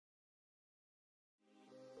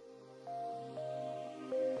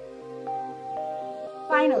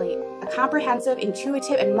finally, a comprehensive,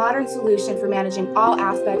 intuitive, and modern solution for managing all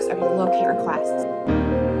aspects of your locate requests.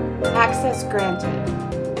 Access granted.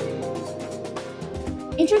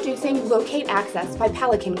 Introducing LocateAccess by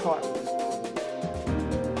PelicanCorp.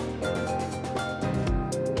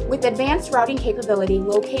 With advanced routing capability,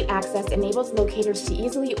 LocateAccess enables locators to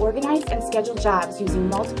easily organize and schedule jobs using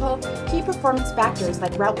multiple key performance factors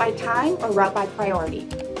like route by time or route by priority.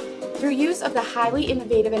 Through use of the highly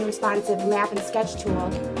innovative and responsive Map and Sketch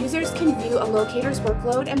tool, users can view a locator's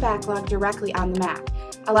workload and backlog directly on the map,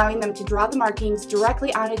 allowing them to draw the markings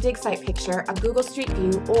directly on a dig site picture, a Google Street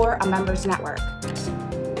View, or a member's network.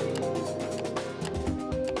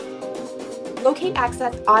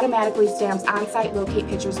 LocateAccess automatically stamps on-site locate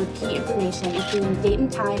pictures with key information, including date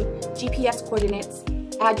and time, GPS coordinates,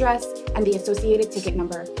 address, and the associated ticket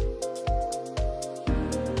number.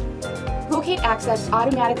 LocateAccess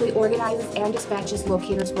automatically organizes and dispatches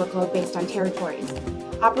locators' workload based on territories.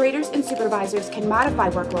 Operators and supervisors can modify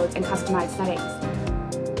workloads and customize settings.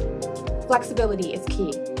 Flexibility is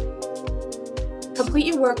key. Complete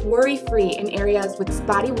your work worry-free in areas with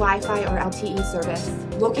spotty Wi-Fi or LTE service.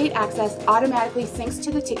 LocateAccess automatically syncs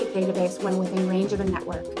to the ticket database when within range of a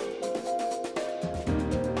network.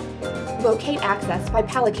 LocateAccess by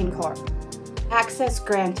PelicanCorp. Access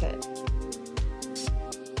granted.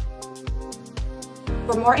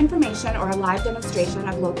 For more information or a live demonstration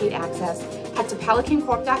of LocateAccess, head to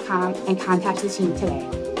PelicanCorp.com and contact the team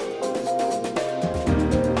today.